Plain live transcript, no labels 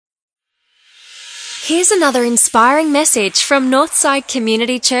Here's another inspiring message from Northside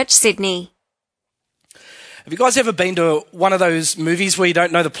Community Church, Sydney. Have you guys ever been to one of those movies where you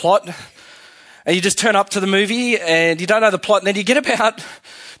don't know the plot? And you just turn up to the movie and you don't know the plot, and then you get about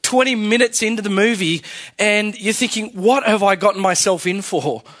 20 minutes into the movie and you're thinking, what have I gotten myself in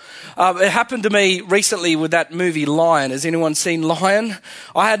for? It happened to me recently with that movie Lion. Has anyone seen Lion?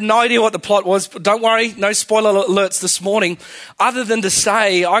 I had no idea what the plot was, but don't worry, no spoiler alerts this morning, other than to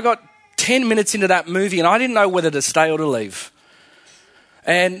say I got 10 minutes into that movie and I didn't know whether to stay or to leave.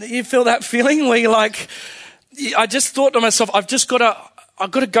 And you feel that feeling where you're like, I just thought to myself, I've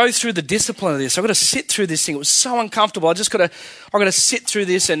got to go through the discipline of this. I've got to sit through this thing. It was so uncomfortable. I've got to sit through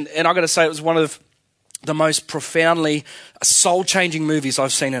this, and I've got to say it was one of the most profoundly soul-changing movies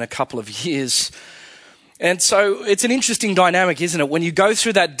I've seen in a couple of years. And so it's an interesting dynamic, isn't it? When you go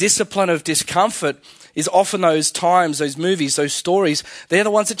through that discipline of discomfort, is often those times, those movies, those stories, they're the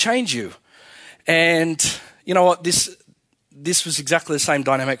ones that change you. And you know what? This was exactly the same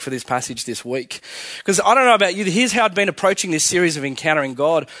dynamic for this passage this week. Because I don't know about you, here's how I've been approaching this series of Encountering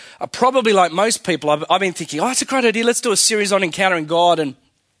God. Probably like most people, I've been thinking, it's a great idea, let's do a series on Encountering God. And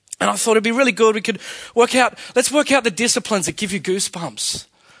I thought it'd be really good, let's work out the disciplines that give you goosebumps.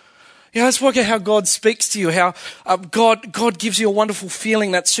 Let's work out how God speaks to you, how God gives you a wonderful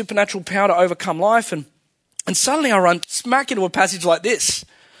feeling, that supernatural power to overcome life. And suddenly I run smack into a passage like this.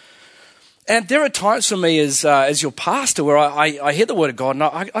 And there are times for me as your pastor where I hear the word of God and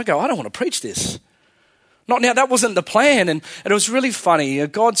I go, I don't want to preach this. Not now, that wasn't the plan. And it was really funny.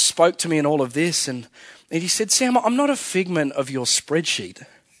 God spoke to me in all of this and he said, Sam, I'm not a figment of your spreadsheet.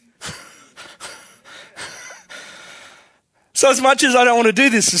 So as much as I don't want to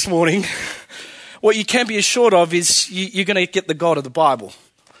do this morning, what you can be assured of is you're going to get the God of the Bible.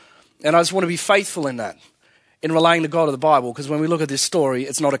 And I just want to be faithful in that, in relaying the God of the Bible, because when we look at this story,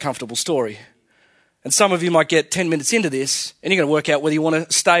 it's not a comfortable story. And some of you might get 10 minutes into this and you're going to work out whether you want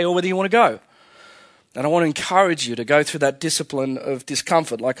to stay or whether you want to go. And I want to encourage you to go through that discipline of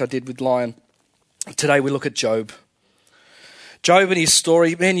discomfort like I did with Lion. Today we look at Job. Job and his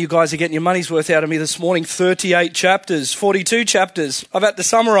story. Man, you guys are getting your money's worth out of me this morning. 38 chapters, 42 chapters. I've had to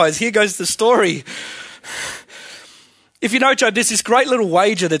summarize. Here goes the story. If you know Job, there's this great little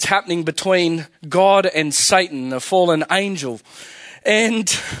wager that's happening between God and Satan, a fallen angel.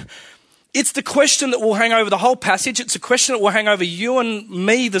 And it's the question that will hang over the whole passage. It's a question that will hang over you and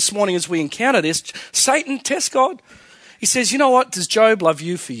me this morning as we encounter this. Satan tests God. He says, you know what? Does Job love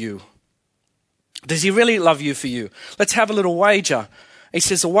you for you? Does he really love you for you? Let's have a little wager. He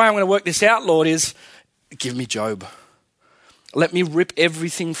says, the way I'm going to work this out, Lord, is give me Job. Let me rip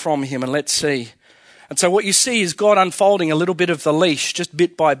everything from him and let's see. And so what you see is God unfolding a little bit of the leash, just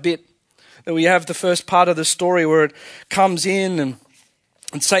bit by bit. Then we have the first part of the story where it comes in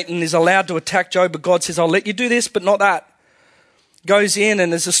and Satan is allowed to attack Job, but God says, I'll let you do this, but not that. Goes in,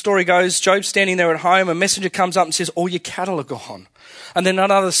 and as the story goes, Job's standing there at home, a messenger comes up and says, all your cattle are gone. And then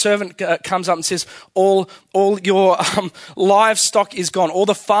another servant comes up and says, all your livestock is gone, all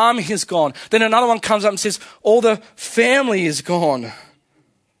the farming is gone. Then another one comes up and says, all the family is gone.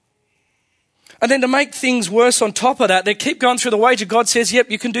 And then to make things worse on top of that, they keep going through the wager. God says,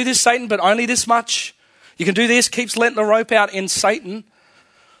 yep, you can do this, Satan, but only this much. You can do this, keeps letting the rope out in Satan.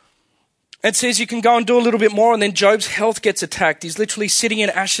 It says you can go and do a little bit more, and then Job's health gets attacked. He's literally sitting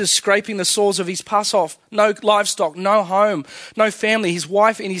in ashes, scraping the sores of his pus off. No livestock, no home, no family. His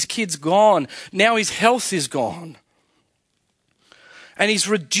wife and his kids gone. Now his health is gone. And he's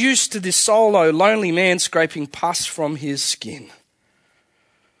reduced to this solo, lonely man scraping pus from his skin.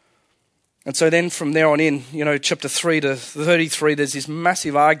 And so then from there on in, chapter 3 to 33, there's this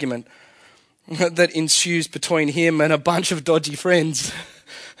massive argument that ensues between him and a bunch of dodgy friends.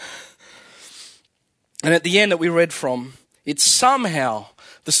 And at the end that we read from, it's somehow,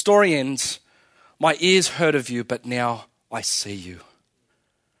 the story ends, my ears heard of you, but now I see you.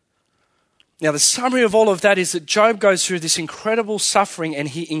 Now the summary of all of that is that Job goes through this incredible suffering and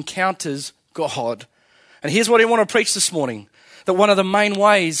he encounters God. And here's what I want to preach this morning, that one of the main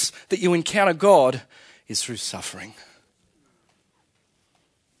ways that you encounter God is through suffering.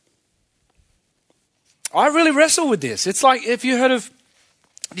 I really wrestle with this. It's like, did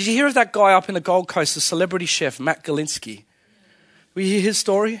you hear of that guy up in the Gold Coast, the celebrity chef, Matt Galinsky? Will you hear his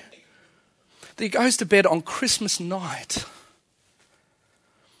story? That he goes to bed on Christmas night.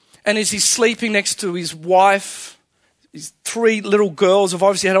 And as he's sleeping next to his wife, his 3 little girls have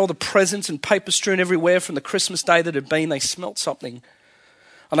obviously had all the presents and paper strewn everywhere from the Christmas day that had been. They smelt something.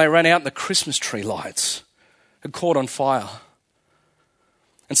 And they ran out and the Christmas tree lights had caught on fire.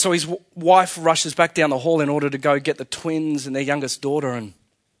 And so his wife rushes back down the hall in order to go get the twins and their youngest daughter. And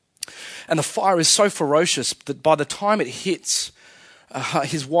And the fire is so ferocious that by the time it hits,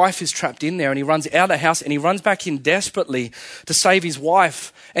 his wife is trapped in there, and he runs out of the house and he runs back in desperately to save his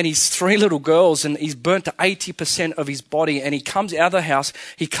wife and his 3 little girls, and he's burnt to 80% of his body, and he comes out of the house,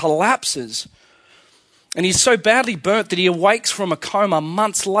 he collapses, and he's so badly burnt that he awakes from a coma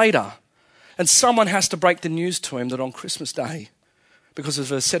months later, and someone has to break the news to him that on Christmas Day, because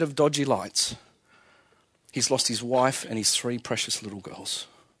of a set of dodgy lights, he's lost his wife and his 3 precious little girls.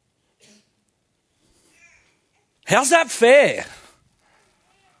 How's that fair?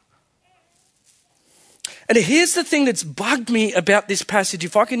 And here's the thing that's bugged me about this passage.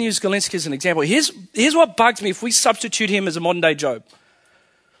 If I can use Galinsky as an example, here's what bugs me if we substitute him as a modern day Job,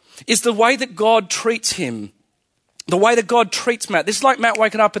 is the way that God treats him, the way that God treats Matt. This is like Matt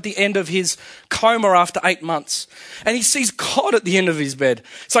waking up at the end of his coma after 8 months, and he sees God at the end of his bed.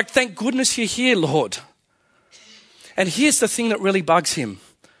 It's like, thank goodness you're here, Lord. And here's the thing that really bugs him.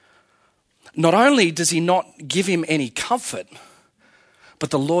 Not only does he not give him any comfort, but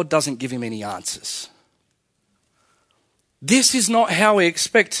the Lord doesn't give him any answers. This is not how we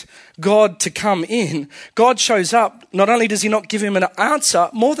expect God to come in. God shows up. Not only does he not give him an answer,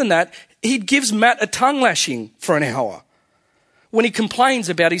 more than that, he gives Matt a tongue lashing for an hour when he complains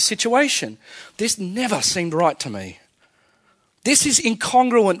about his situation. This never seemed right to me. This is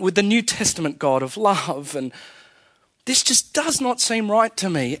incongruent with the New Testament God of love, and this just does not seem right to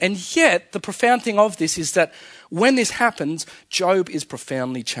me. And yet, the profound thing of this is that when this happens, Job is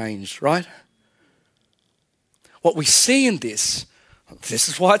profoundly changed, right? What we see in this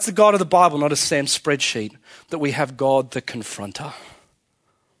is why it's the God of the Bible, not a Sam spreadsheet, that we have God the confronter.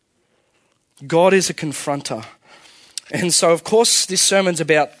 God is a confronter. And so, of course, this sermon's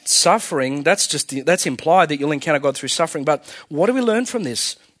about suffering. That's implied that you'll encounter God through suffering. But what do we learn from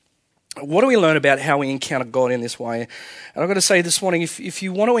this? What do we learn about how we encounter God in this way? And I've got to say this morning, if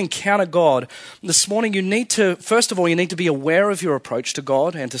you want to encounter God, this morning you need to be aware of your approach to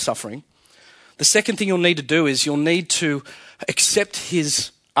God and to suffering. The second thing you'll need to do is you'll need to accept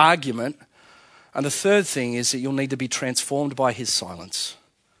his argument. And the third thing is that you'll need to be transformed by his silence.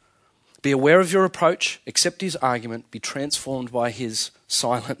 Be aware of your approach, accept his argument, be transformed by his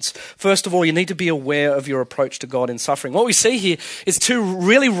silence. First of all, you need to be aware of your approach to God in suffering. What we see here is 2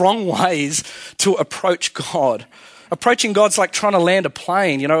 really wrong ways to approach God. Approaching God's like trying to land a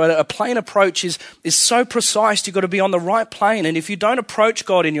plane. You know, a plane approach is so precise. You've got to be on the right plane. And if you don't approach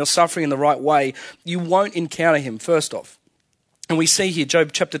God in your suffering in the right way, you won't encounter him, first off. And we see here,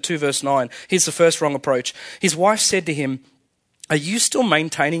 Job chapter 2, verse 9. Here's the first wrong approach. His wife said to him, "Are you still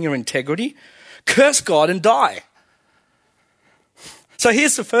maintaining your integrity? Curse God and die." So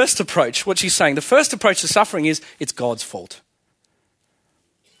here's the first approach, what she's saying. The first approach to suffering is, it's God's fault.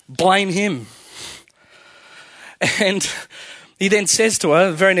 Blame him. And he then says to her,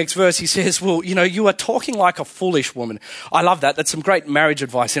 the very next verse, he says, well, you know, you are talking like a foolish woman. I love that. That's some great marriage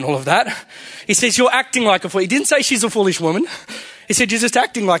advice in all of that. He says, you're acting like a fool. He didn't say she's a foolish woman. He said, you're just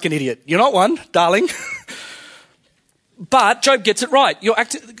acting like an idiot. You're not one, darling. But Job gets it right. You're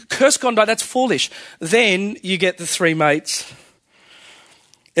acting, curse God and die, that's foolish. Then you get the 3 mates,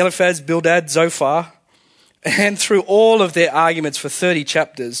 Eliphaz, Bildad, Zophar. And through all of their arguments for 30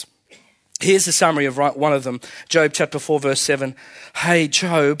 chapters, here's the summary of one of them, Job chapter 4, verse 7. Hey,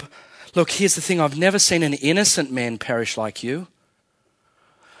 Job, look, here's the thing. I've never seen an innocent man perish like you.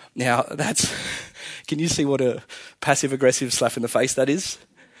 Now, can you see what a passive-aggressive slap in the face that is?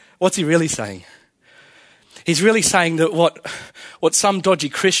 What's he really saying? He's really saying that what some dodgy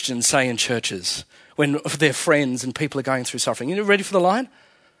Christians say in churches when their friends and people are going through suffering. You ready for the line?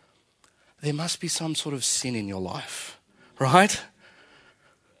 There must be some sort of sin in your life, right?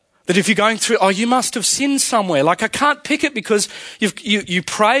 That if you're going through, you must have sinned somewhere. Like, I can't pick it because you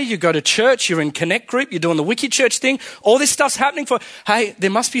pray, you go to church, you're in Connect group, you're doing the Wiki Church thing. All this stuff's happening hey,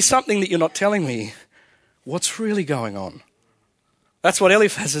 there must be something that you're not telling me. What's really going on? That's what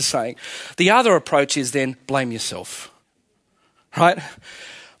Eliphaz is saying. The other approach is then blame yourself, right?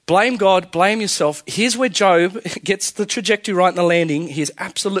 Blame God, blame yourself. Here's where Job gets the trajectory right in the landing. He's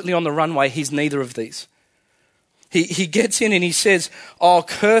absolutely on the runway. He's neither of these. He gets in and he says,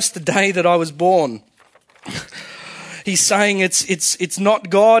 curse the day that I was born. He's saying it's not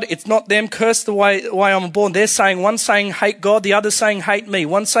God, it's not them, curse the way I'm born. They're saying, one saying hate God, the other saying hate me.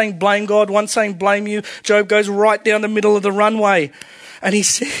 One saying blame God, one saying blame you. Job goes right down the middle of the runway. And he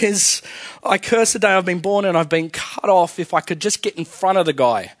says, I curse the day I've been born and I've been cut off if I could just get in front of the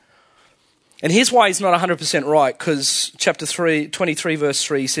guy. And here's why he's not 100% right, because chapter 23 verse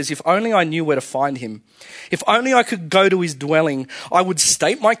 3 says, if only I knew where to find him, if only I could go to his dwelling, I would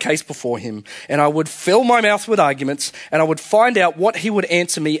state my case before him, and I would fill my mouth with arguments, and I would find out what he would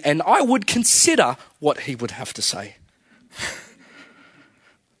answer me, and I would consider what he would have to say.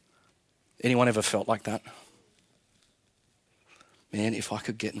 Anyone ever felt like that? Man, if I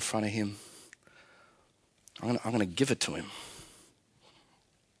could get in front of him, I'm going to give it to him.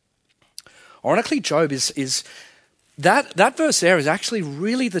 Ironically, Job is that verse there is actually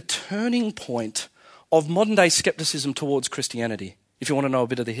really the turning point of modern day skepticism towards Christianity, if you want to know a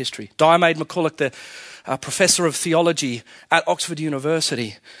bit of the history. Diarmaid MacCulloch, the professor of theology at Oxford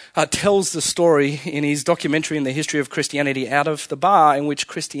University, tells the story in his documentary in the history of Christianity, Out of the Bar, in which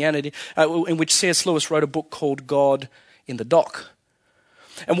C.S. Lewis wrote a book called God in the Dock.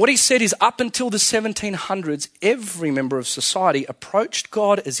 And what he said is, up until the 1700s, every member of society approached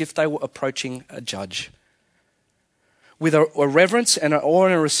God as if they were approaching a judge, with a reverence and an awe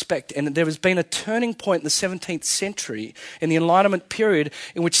and a respect. And there has been a turning point in the 17th century, in the Enlightenment period,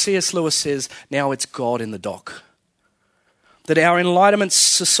 in which C.S. Lewis says, now it's God in the dock. That our Enlightenment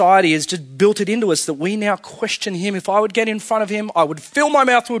society has just built it into us, that we now question him. If I would get in front of him, I would fill my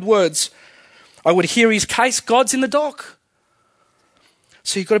mouth with words. I would hear his case. God's in the dock.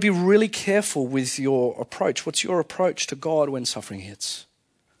 So you've got to be really careful with your approach. What's your approach to God when suffering hits?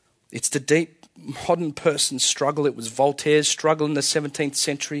 It's the deep modern person's struggle. It was Voltaire's struggle in the 17th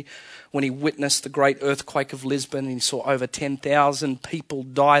century when he witnessed the great earthquake of Lisbon, and he saw over 10,000 people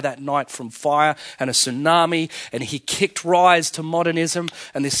die that night from fire and a tsunami, and he kicked rise to modernism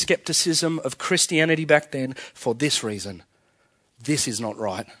and the skepticism of Christianity back then for this reason. This is not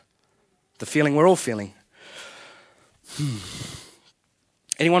right. The feeling we're all feeling.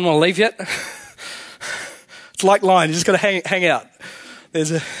 Anyone want to leave yet? It's like Lion, you just got to hang out.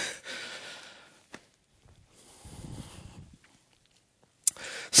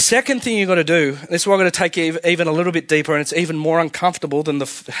 Second thing you've got to do, this is why I'm going to take it even a little bit deeper, and it's even more uncomfortable than the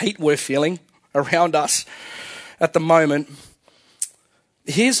heat we're feeling around us at the moment.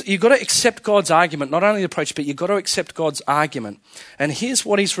 You've got to accept God's argument, not only the approach, but you've got to accept God's argument. And here's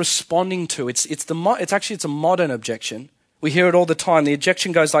what he's responding to. It's a modern objection. We hear it all the time. The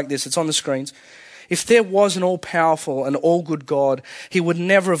objection goes like this. It's on the screens. If there was an all-powerful and all-good God, he would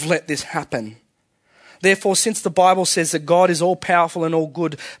never have let this happen. Therefore, since the Bible says that God is all-powerful and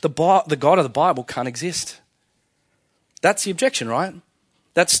all-good, the God of the Bible can't exist. That's the objection, right?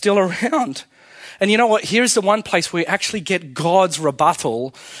 That's still around. And you know what? Here's the one place where we actually get God's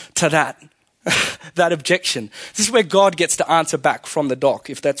rebuttal to that, that objection. This is where God gets to answer back from the dock,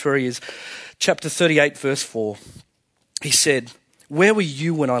 if that's where he is. Chapter 38, verse 4. He said, where were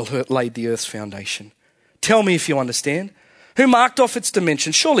you when I laid the earth's foundation? Tell me if you understand. Who marked off its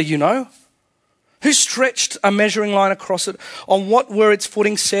dimensions? Surely you know. Who stretched a measuring line across it? On what were its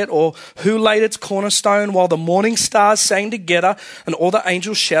footings set? Or who laid its cornerstone while the morning stars sang together and all the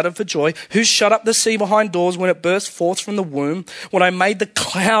angels shouted for joy? Who shut up the sea behind doors when it burst forth from the womb? When I made the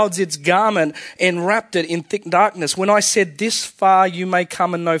clouds its garment and wrapped it in thick darkness? When I said, this far you may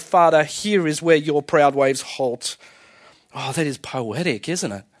come and no farther, here is where your proud waves halt. Oh, that is poetic,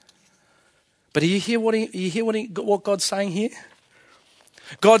 isn't it? But do you hear what God's saying here?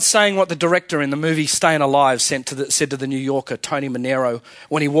 God's saying what the director in the movie Staying Alive said to the New Yorker, Tony Manero,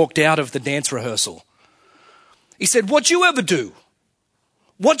 when he walked out of the dance rehearsal. He said, what'd you ever do?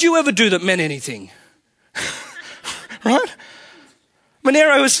 What'd you ever do that meant anything? Right?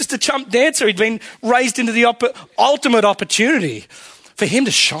 Manero was just a chump dancer. He'd been raised into the ultimate opportunity for him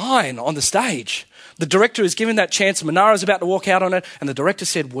to shine on the stage. The director is given that chance. Manero's about to walk out on it. And the director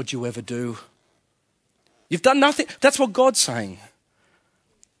said, what'd you ever do? You've done nothing. That's what God's saying.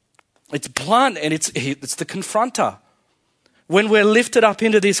 It's blunt and it's the confronter. When we're lifted up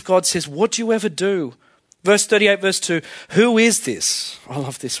into this, God says, what'd you ever do? Verse 38, verse 2. Who is this? I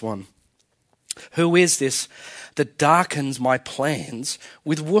love this one. Who is this that darkens my plans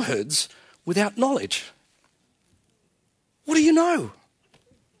with words without knowledge? What do you know?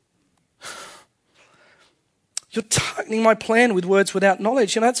 You're darkening my plan with words without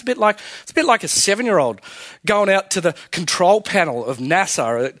knowledge. You know, it's a bit like a 7-year-old going out to the control panel of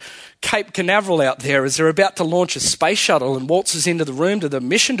NASA at Cape Canaveral out there as they're about to launch a space shuttle and waltzes into the room to the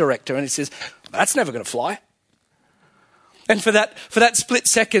mission director and he says, that's never going to fly. And for that split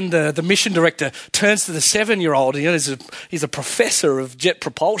second, the mission director turns to the 7-year-old. You know, he's a professor of jet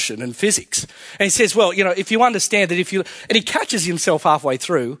propulsion and physics. And he says, well, you know, if you understand that and he catches himself halfway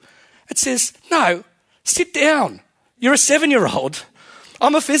through, it says, no, sit down. You're a 7-year-old.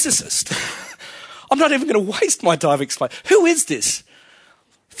 I'm a physicist. I'm not even going to waste my time explaining. Who is this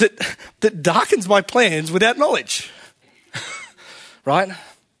that that darkens my plans without knowledge. Right?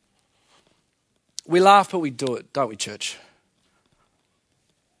 We laugh, but we do it, don't we, church?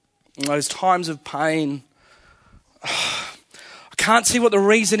 In those times of pain, I can't see what the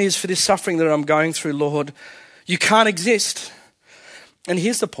reason is for this suffering that I'm going through, Lord. You can't exist. And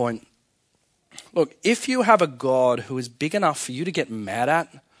here's the point. Look, if you have a God who is big enough for you to get mad at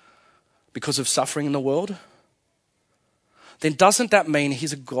because of suffering in the world, then doesn't that mean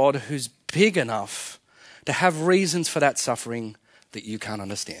he's a God who's big enough to have reasons for that suffering that you can't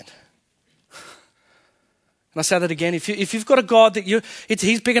understand? And I say that again, if you've got a God that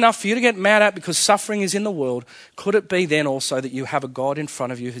he's big enough for you to get mad at because suffering is in the world, could it be then also that you have a God in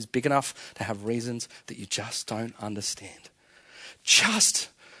front of you who's big enough to have reasons that you just don't understand? Just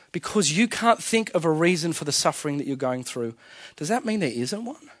because you can't think of a reason for the suffering that you're going through, does that mean there isn't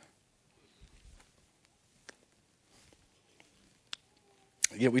one?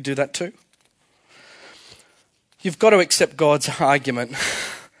 Yeah, we do that too. You've got to accept God's argument.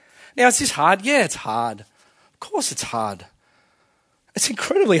 Now, is this hard? Yeah, it's hard. Of course it's hard. It's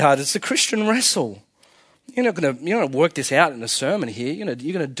incredibly hard. It's the Christian wrestle. You're not going to work this out in a sermon here. You're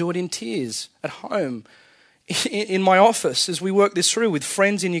going to do it in tears at home, in my office, as we work this through with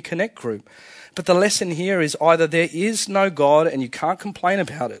friends in your Connect group. But the lesson here is either there is no God and you can't complain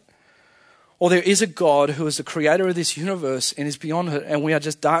about it, or there is a God who is the creator of this universe and is beyond it, and we are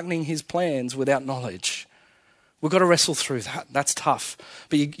just darkening his plans without knowledge. We've got to wrestle through that. That's tough.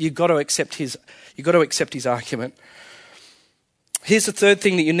 But you've got to accept his argument. Here's the third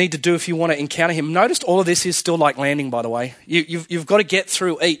thing that you need to do if you want to encounter him. Notice all of this is still like landing, by the way. You've got to get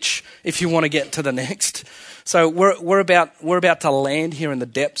through each if you want to get to the next. So we're about to land here in the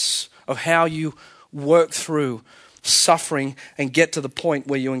depths of how you work through suffering and get to the point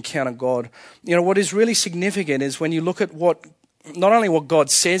where you encounter God. You know, what is really significant is when you look at not only what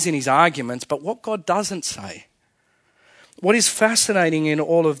God says in his arguments, but what God doesn't say. What is fascinating in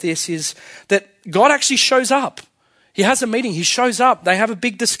all of this is that God actually shows up. He has a meeting, he shows up, they have a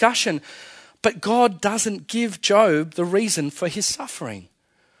big discussion, but God doesn't give Job the reason for his suffering,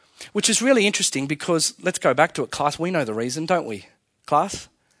 which is really interesting because, let's go back to it, class, we know the reason, don't we? Class,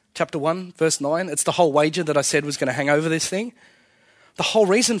 chapter 1, verse 9, it's the whole wager that I said was going to hang over this thing. The whole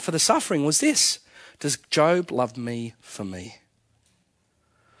reason for the suffering was this: does Job love me for me?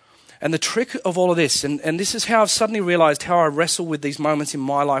 And the trick of all of this, and this is how I've suddenly realized how I wrestle with these moments in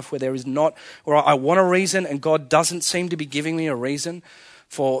my life where I want a reason and God doesn't seem to be giving me a reason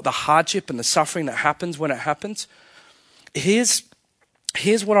for the hardship and the suffering that happens when it happens. Here's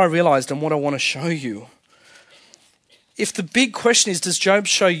what I realized and what I want to show you. If the big question is, does Job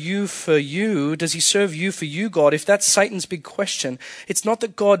show you for you? Does he serve you for you, God? If that's Satan's big question, it's not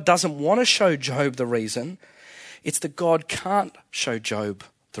that God doesn't want to show Job the reason. It's that God can't show Job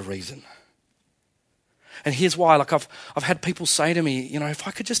the reason. And here's why. Like I've had people say to me, if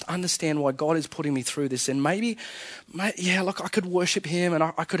I could just understand why God is putting me through this, then maybe I could worship him and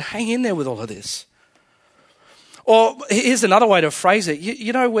I could hang in there with all of this. Or here's another way to phrase it.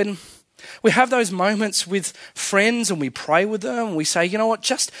 When we have those moments with friends and we pray with them and we say, you know what,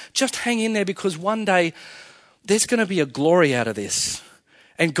 just hang in there because one day there's going to be a glory out of this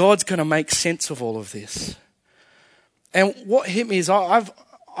and God's going to make sense of all of this. And what hit me is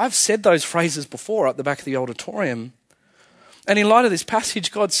I've said those phrases before at the back of the auditorium. And in light of this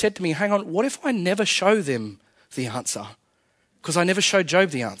passage, God said to me, hang on, what if I never show them the answer? Because I never showed Job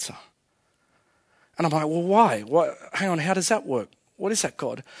the answer. And I'm like, well, why? Hang on, how does that work? What is that,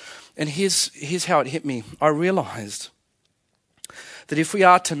 God? And here's how it hit me. I realized that if we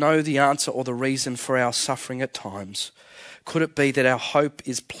are to know the answer or the reason for our suffering at times, could it be that our hope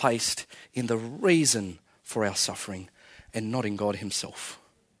is placed in the reason for our suffering and not in God himself?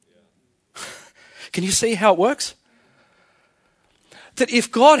 Can you see how it works? That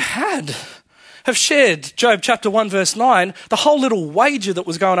if God have shared Job chapter 1 verse 9, the whole little wager that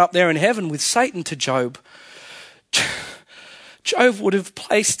was going up there in heaven with Satan to Job, Job would have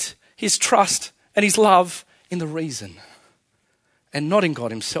placed his trust and his love in the reason and not in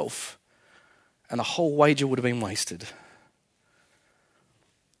God himself. And the whole wager would have been wasted.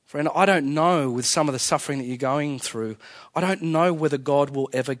 Friend, I don't know with some of the suffering that you're going through, I don't know whether God will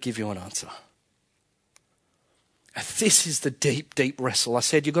ever give you an answer. And this is the deep, deep wrestle. I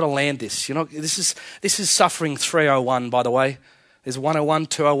said, you've got to land this. This is suffering 301, by the way. There's 101,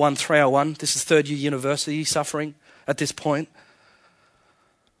 201, 301. This is third year university suffering at this point.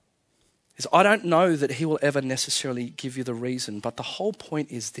 I don't know that he will ever necessarily give you the reason, but the whole point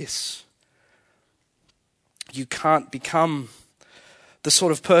is this. You can't become the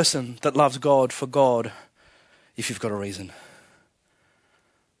sort of person that loves God for God if you've got a reason.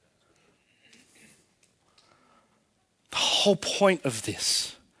 whole point of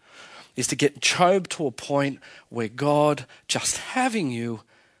this is to get Job to a point where God just having you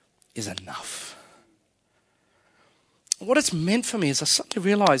is enough. What it's meant for me is I suddenly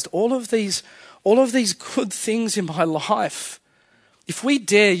realized all of these good things in my life, if we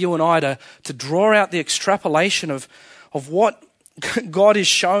dare, you and I, to draw out the extrapolation of what God is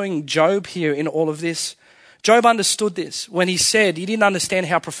showing Job here in all of this. Job understood this when he didn't understand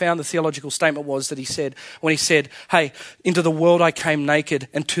how profound the theological statement was that he said, when he said, hey, into the world I came naked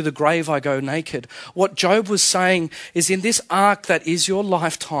and to the grave I go naked. What Job was saying is, in this arc that is your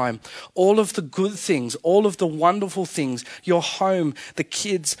lifetime, all of the good things, all of the wonderful things, your home, the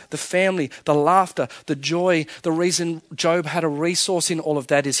kids, the family, the laughter, the joy, the reason Job had a resource in all of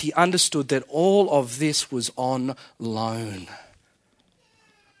that is he understood that all of this was on loan.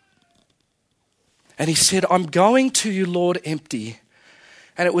 And he said, I'm going to you, Lord, empty.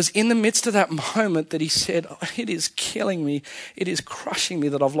 And it was in the midst of that moment that he said, it is killing me. It is crushing me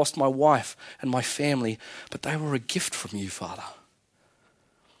that I've lost my wife and my family. But they were a gift from you, Father.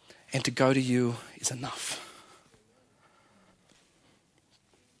 And to go to you is enough.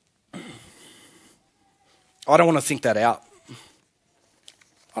 I don't want to think that out.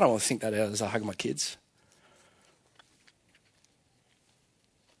 I don't want to think that out as I hug my kids.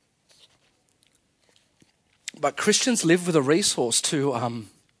 But Christians live with a resource to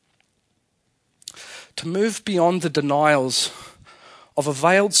move beyond the denials of a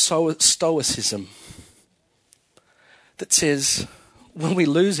veiled stoicism that says when we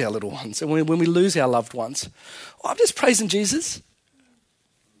lose our little ones and when we lose our loved ones, I'm just praising Jesus.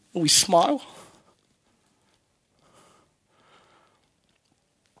 And we smile.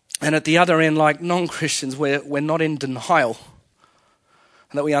 And at the other end, like non-Christians, we're not in denial.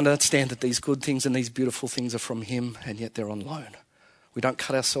 And that we understand that these good things and these beautiful things are from him, and yet they're on loan. We don't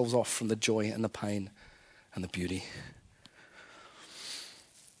cut ourselves off from the joy and the pain and the beauty.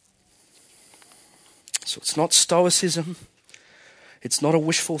 So it's not stoicism. It's not a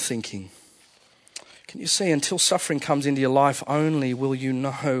wishful thinking. Can you see, until suffering comes into your life, only will you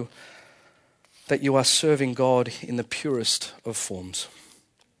know that you are serving God in the purest of forms.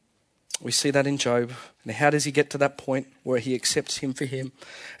 We see that in Job. And how does he get to that point where he accepts him for him?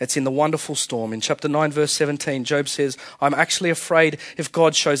 It's in the wonderful storm. In chapter 9, verse 17, Job says, I'm actually afraid if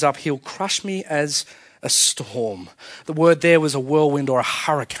God shows up, he'll crush me as a storm. The word there was a whirlwind or a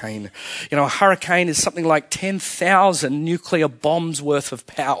hurricane. You know, a hurricane is something like 10,000 nuclear bombs worth of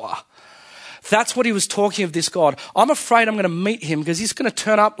power. That's what he was talking of this God. I'm afraid I'm going to meet him because he's going to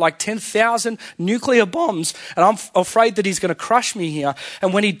turn up like 10,000 nuclear bombs, and I'm afraid that he's going to crush me here.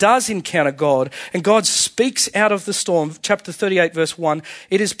 And when he does encounter God, and God speaks out of the storm, chapter 38, verse 1,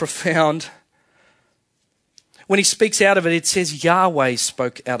 it is profound. When he speaks out of it, it says Yahweh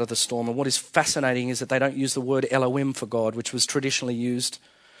spoke out of the storm. And what is fascinating is that they don't use the word Elohim for God, which was traditionally used.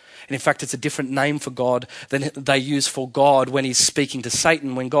 And in fact, it's a different name for God than they use for God when he's speaking to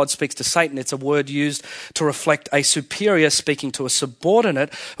Satan. When God speaks to Satan, it's a word used to reflect a superior speaking to a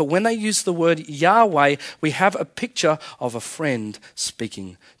subordinate. But when they use the word Yahweh, we have a picture of a friend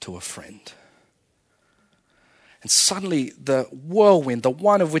speaking to a friend. And suddenly the whirlwind, the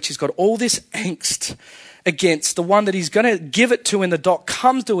one of which he's got all this angst against, the one that he's going to give it to in the dock,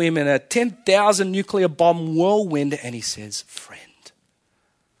 comes to him in a 10,000 nuclear bomb whirlwind, and he says, friend.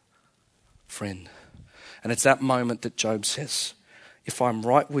 And it's that moment that Job says, if I'm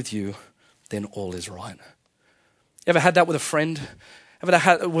right with you, then all is right. Ever had that with a friend? Ever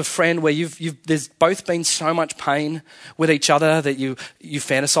had that with a friend where there's both been so much pain with each other that you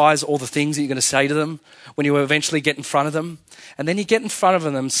fantasize all the things that you're going to say to them when you eventually get in front of them? And then you get in front of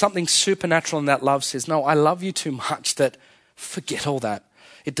them, something supernatural in that love says, no, I love you too much that forget all that.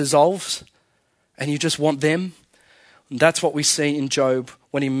 It dissolves and you just want them. And that's what we see in Job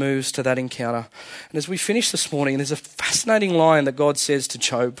when he moves to that encounter. And as we finish this morning, there's a fascinating line that God says to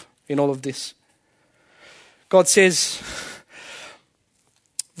Job in all of this. God says,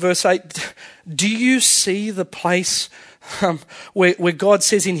 verse 8, do you see the place where God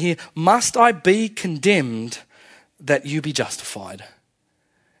says in here, must I be condemned that you be justified?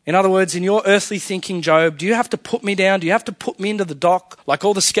 In other words, in your earthly thinking, Job, do you have to put me down? Do you have to put me into the dock like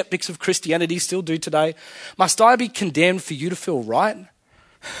all the skeptics of Christianity still do today? Must I be condemned for you to feel right?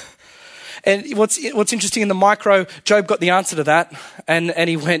 And what's interesting in the micro, Job got the answer to that. And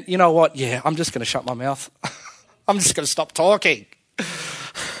he went, you know what? Yeah, I'm just going to shut my mouth. I'm just going to stop talking.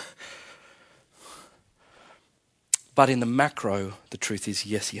 But in the macro, the truth is,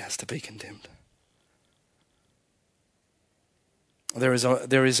 yes, he has to be condemned. There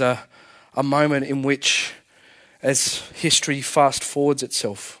is a moment in which, as history fast forwards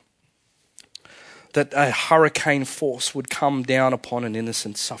itself, that a hurricane force would come down upon an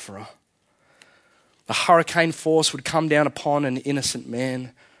innocent sufferer. A hurricane force would come down upon an innocent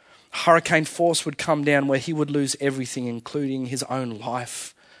man. A hurricane force would come down where he would lose everything, including his own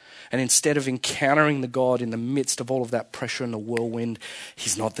life. And instead of encountering the God in the midst of all of that pressure and the whirlwind,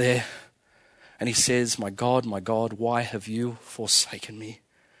 he's not there. And he says, my God, why have you forsaken me?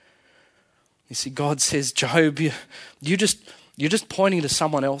 You see, God says, Job, you're just pointing to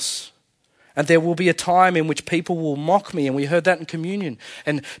someone else. And there will be a time in which people will mock me, and we heard that in communion,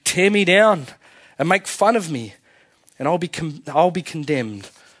 and tear me down and make fun of me. And I'll be condemned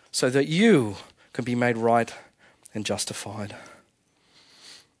so that you can be made right and justified.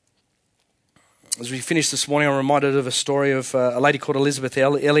 As we finish this morning, I'm reminded of a story of a lady called Elizabeth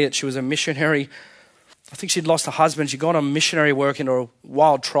Elliot. She was a missionary. I think she'd lost her husband. She'd gone on missionary work into a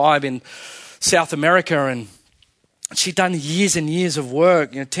wild tribe in South America, and she'd done years and years of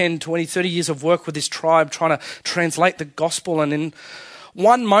work, 10, 20, 30 years of work with this tribe trying to translate the gospel. And in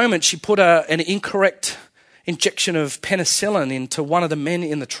one moment, she put an incorrect injection of penicillin into one of the men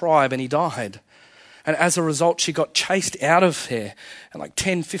in the tribe, and he died. And as a result, she got chased out of there. And like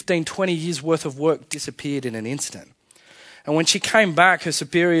 10, 15, 20 years worth of work disappeared in an instant. And when she came back, her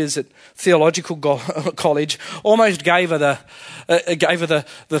superiors at theological college almost gave her the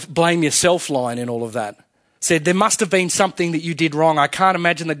blame yourself line in all of that. Said, there must have been something that you did wrong. I can't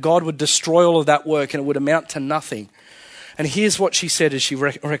imagine that God would destroy all of that work and it would amount to nothing. And here's what she said as she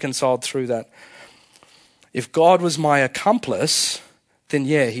reconciled through that. If God was my accomplice, then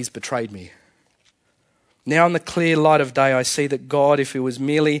yeah, he's betrayed me. Now in the clear light of day, I see that God, if he was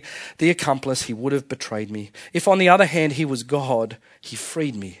merely the accomplice, he would have betrayed me. If on the other hand, he was God, he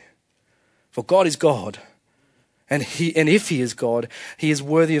freed me. For God is God. And if he is God, he is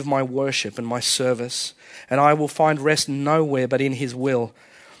worthy of my worship and my service. And I will find rest nowhere but in his will.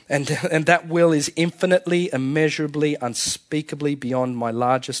 And that will is infinitely, immeasurably, unspeakably beyond my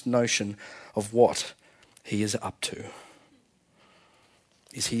largest notion of what he is up to.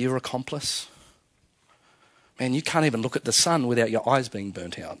 Is he your accomplice? Man, you can't even look at the sun without your eyes being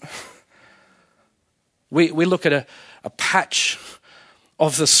burnt out. We look at a patch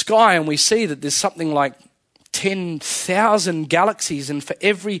of the sky and we see that there's something like 10,000 galaxies, and for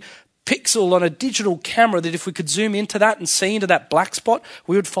every pixel on a digital camera, that if we could zoom into that and see into that black spot,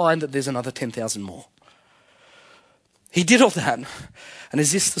 we would find that there's another 10,000 more. He did all that. And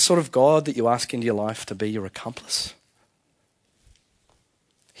is this the sort of God that you ask into your life to be your accomplice?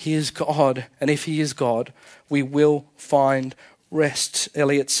 He is God, and if he is God, we will find rest.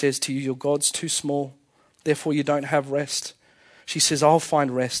 Eliot says to you, your God's too small, therefore you don't have rest. She says, I'll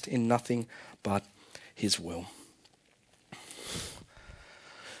find rest in nothing but his will.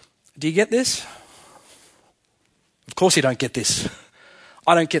 Do you get this? Of course you don't get this.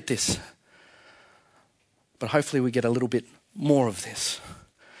 I don't get this. But hopefully we get a little bit more of this.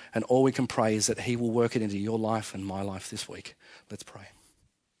 And all we can pray is that he will work it into your life and my life this week. Let's pray.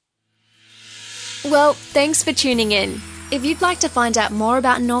 Well, thanks for tuning in. If you'd like to find out more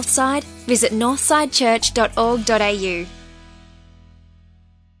about Northside, visit northsidechurch.org.au.